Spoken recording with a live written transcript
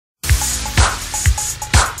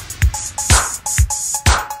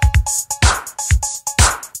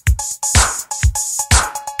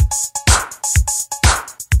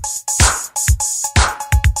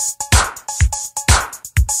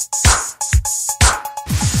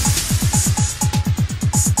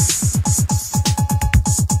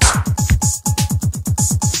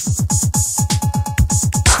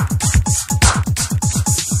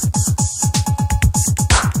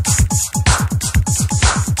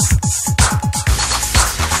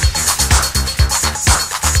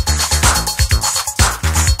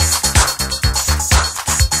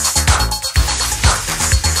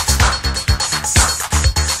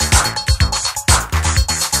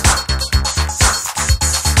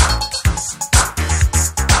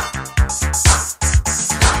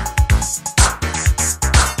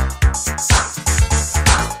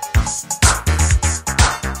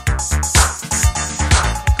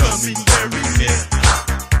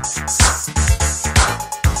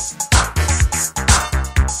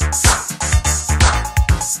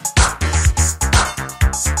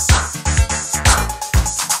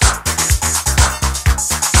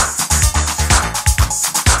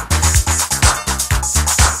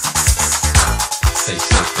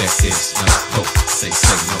there is no hope. They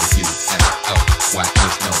say no UFO. Why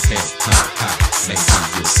is no head high? Maybe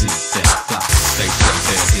you'll see them fly. They say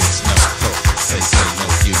there is no hope. They say no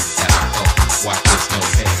UFO. Why is no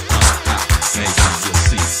head high? Maybe you'll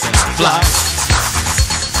see them fly.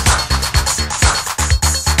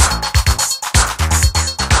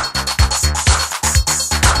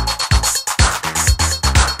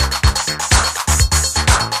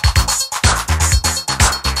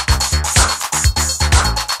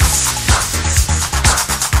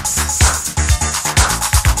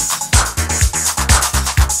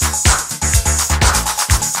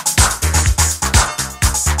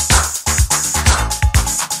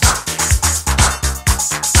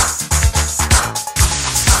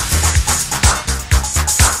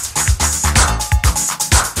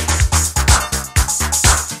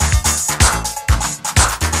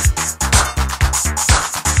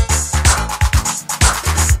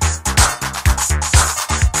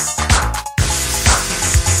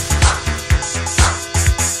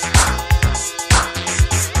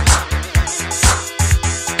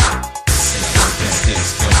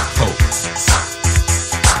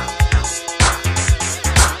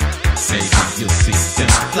 You'll see them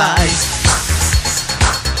fly.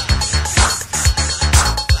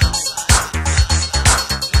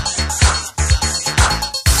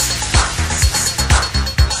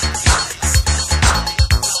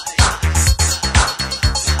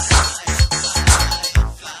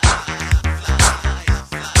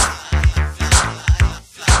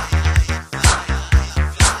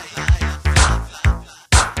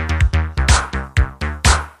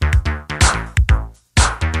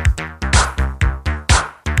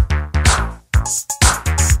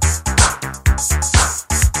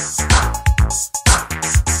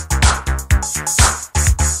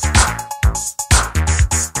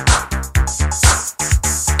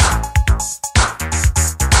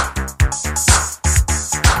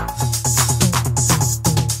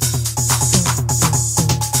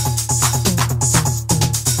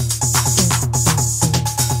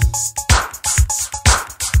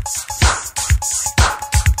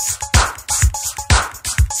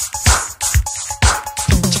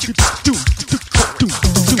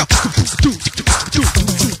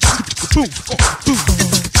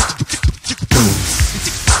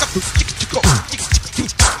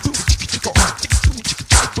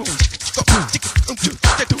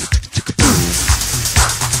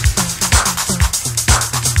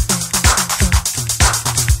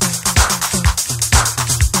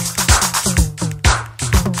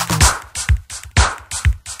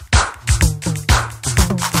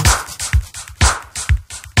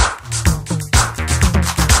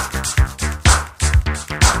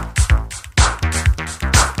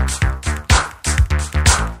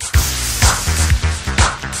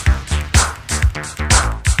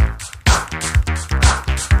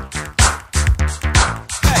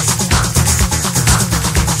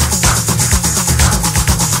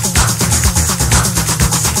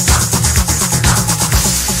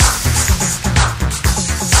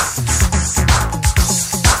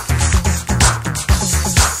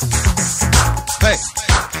 Hey,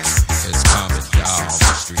 it's coming down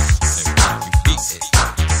the street. Every time you beat it,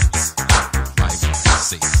 you might want to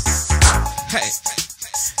see. Hey,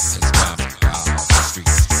 it's coming down the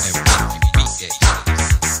street. Every time you beat it,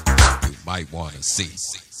 you might want to see.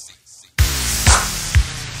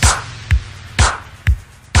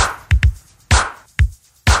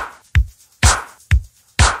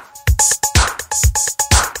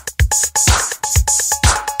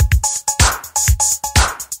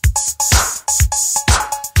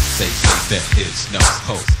 They say there is no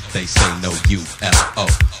hope. They say no UFO.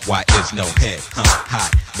 Why is no head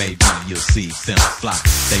high? Maybe you'll see them fly.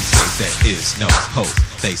 They say there is no hope.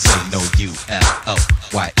 They say no UFO.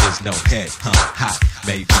 Why is no head high?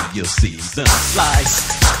 Maybe you'll see them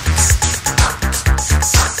fly.